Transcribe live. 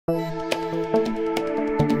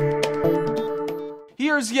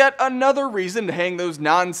Here's yet another reason to hang those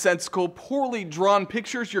nonsensical, poorly drawn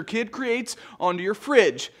pictures your kid creates onto your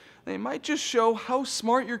fridge. They might just show how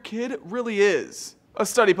smart your kid really is. A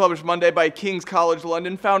study published Monday by King's College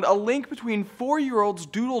London found a link between 4-year-olds'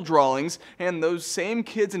 doodle drawings and those same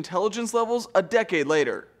kids' intelligence levels a decade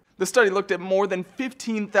later. The study looked at more than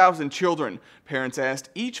 15,000 children. Parents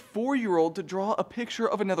asked each 4-year-old to draw a picture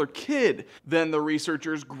of another kid. Then the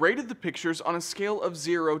researchers graded the pictures on a scale of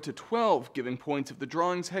 0 to 12, giving points if the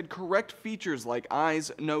drawings had correct features like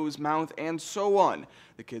eyes, nose, mouth, and so on.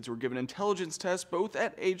 The kids were given intelligence tests both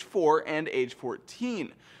at age 4 and age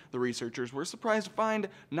 14. The researchers were surprised to find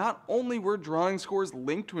not only were drawing scores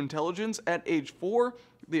linked to intelligence at age 4,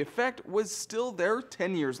 the effect was still there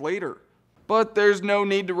 10 years later. But there's no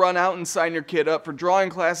need to run out and sign your kid up for drawing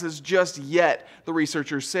classes just yet. The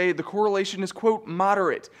researchers say the correlation is, quote,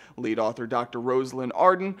 moderate. Lead author Dr. Rosalind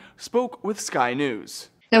Arden spoke with Sky News.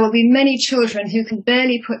 There will be many children who can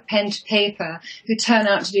barely put pen to paper who turn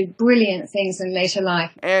out to do brilliant things in later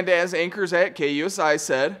life. And as anchors at KUSI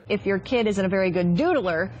said, if your kid isn't a very good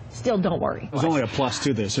doodler, still don't worry. There's only a plus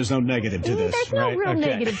to this. There's no negative to this. There's no real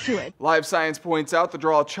negative to it. Live Science points out the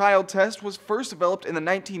Draw a Child test was first developed in the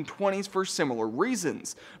 1920s for similar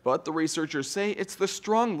reasons. But the researchers say it's the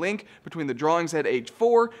strong link between the drawings at age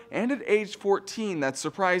 4 and at age 14 that's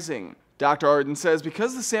surprising. Dr. Arden says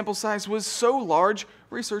because the sample size was so large,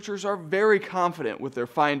 researchers are very confident with their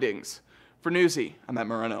findings. For Newsy, I'm Matt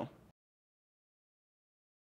Moreno.